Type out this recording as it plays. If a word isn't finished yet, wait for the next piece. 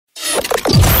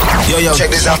Yo, check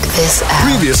this out.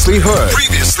 Previously heard.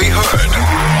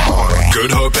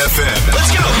 Good Hope FM.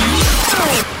 Let's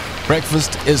go.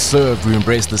 Breakfast is served. We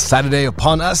embrace the Saturday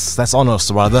upon us. That's on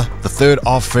us, rather. The 3rd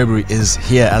of February is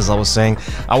here, as I was saying.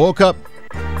 I woke up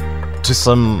to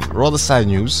some rather sad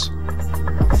news.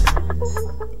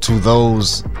 To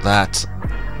those that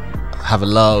have a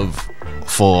love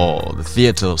for the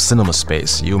theatre or cinema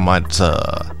space, you might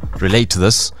relate to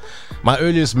this. My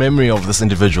earliest memory of this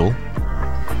individual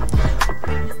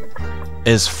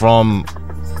is from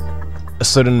a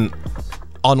certain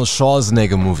Arnold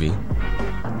Schwarzenegger movie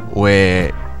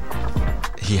where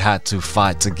he had to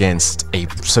fight against a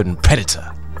certain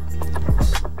predator.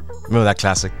 Remember that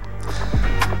classic?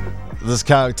 This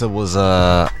character was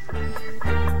a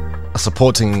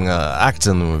supporting actor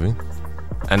in the movie,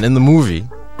 and in the movie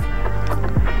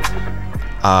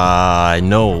I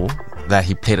know that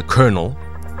he played a colonel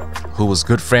who was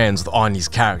good friends with Arnie's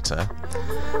character,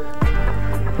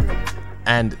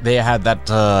 and they had that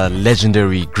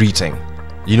legendary greeting,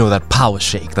 you know, that power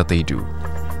shake that they do.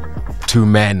 Two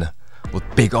men with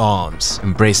big arms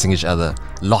embracing each other,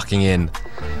 locking in.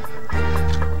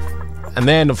 And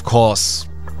then, of course,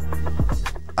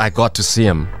 I got to see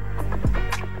him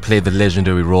play the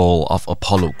legendary role of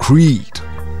Apollo Creed.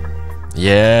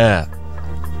 Yeah.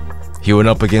 He went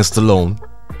up against Stallone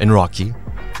in Rocky.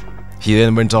 He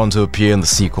then went on to appear in the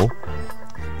sequel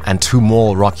and 2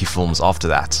 more Rocky films after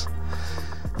that.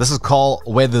 This is Carl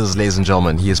Weathers, ladies and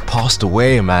gentlemen. He has passed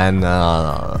away, man.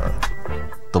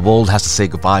 The world has to say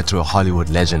goodbye to a Hollywood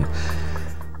legend.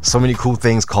 So many cool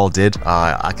things Carl did.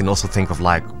 I can also think of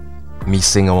like me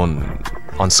seeing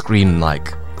on screen,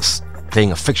 like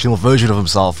playing a fictional version of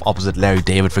himself opposite Larry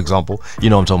David, for example. You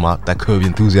know what I'm talking about, that Curb Your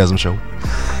Enthusiasm show.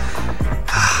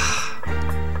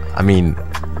 I mean,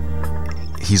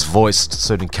 he's voiced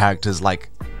certain characters like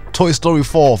Toy Story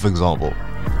 4, for example.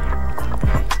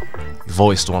 He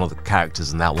voiced one of the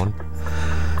characters in that one.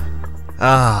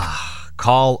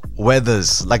 Carl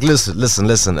Weathers. Like,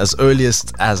 listen. As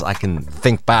earliest as I can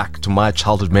think back to my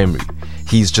childhood memory,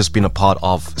 he's just been a part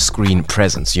of screen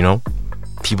presence, you know?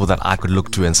 People that I could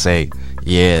look to and say,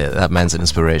 yeah, that man's an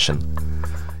inspiration.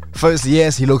 First,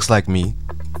 yes, he looks like me.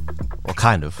 Or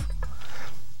kind of.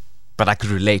 But I could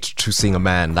relate to seeing a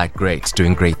man like great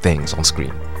doing great things on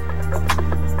screen.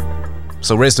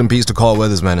 So rest in peace to Carl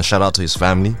Weathers, man, and shout out to his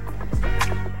family.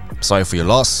 Sorry for your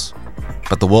loss,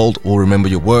 but the world will remember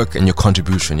your work and your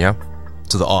contribution, yeah?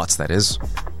 To the arts, that is.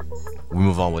 We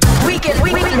move on with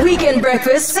it. Weekend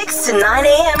breakfast, 6 to 9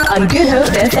 a.m. on Good Hope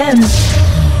FM.